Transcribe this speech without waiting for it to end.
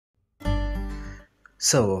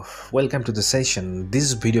So, welcome to the session.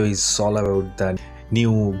 This video is all about the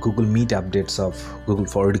new Google Meet updates of Google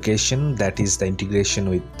for Education, that is the integration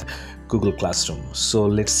with Google Classroom. So,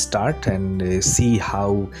 let's start and see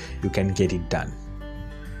how you can get it done.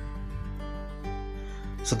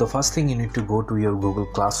 So, the first thing, you need to go to your Google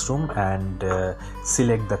Classroom and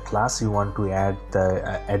select the class you want to add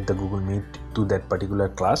the Google Meet to that particular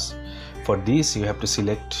class. For this, you have to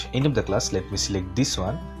select any of the class. Let me select this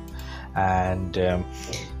one. And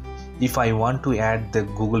if I want to add the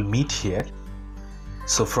Google Meet here,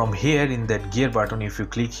 so from here in that gear button, if you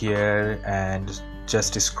click here and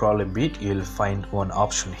just scroll a bit, you'll find one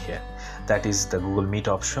option here, that is the Google Meet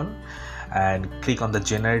option, and click on the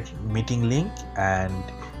generate meeting link and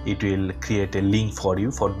it will create a link for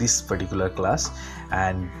you for this particular class.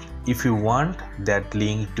 And if you want that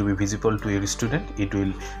link to be visible to your student, it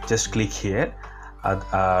will just click here.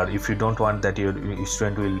 If you don't want that your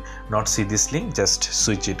student will not see this link, just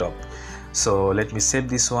switch it off. So let me save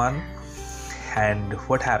this one, and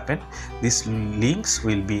what happened, these links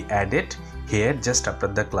will be added here just after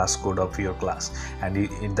the class code of your class, and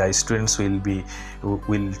the students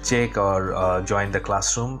will check or join the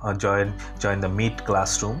classroom or join the Meet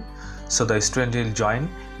classroom. So the student will join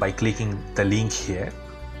by clicking the link here.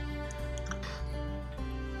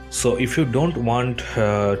 So if you don't want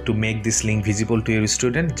to make this link visible to your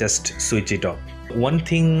student, just switch it off. One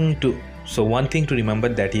thing to remember,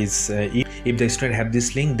 that is if the student have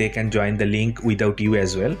this link, they can join the link without you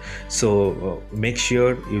as well. So make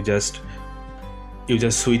sure you just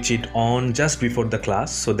switch it on just before the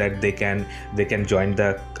class, so that they can join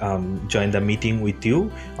the meeting with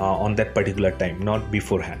you on that particular time, not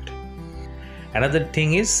beforehand. Another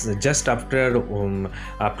thing is, just after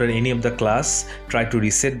any of the class, try to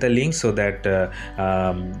reset the link so that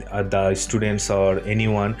the students or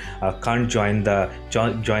anyone can't join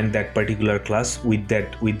that particular class with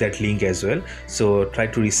that link as well. So try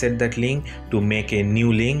to reset that link to make a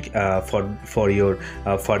new link for your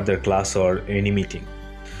further class or any meeting.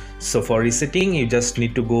 So for resetting, you just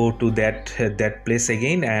need to go to that place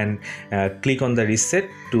again and click on the reset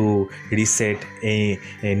to reset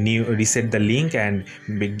the link, and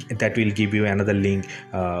that will give you another link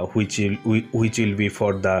which will be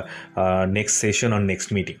for the next session or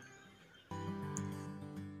next meeting.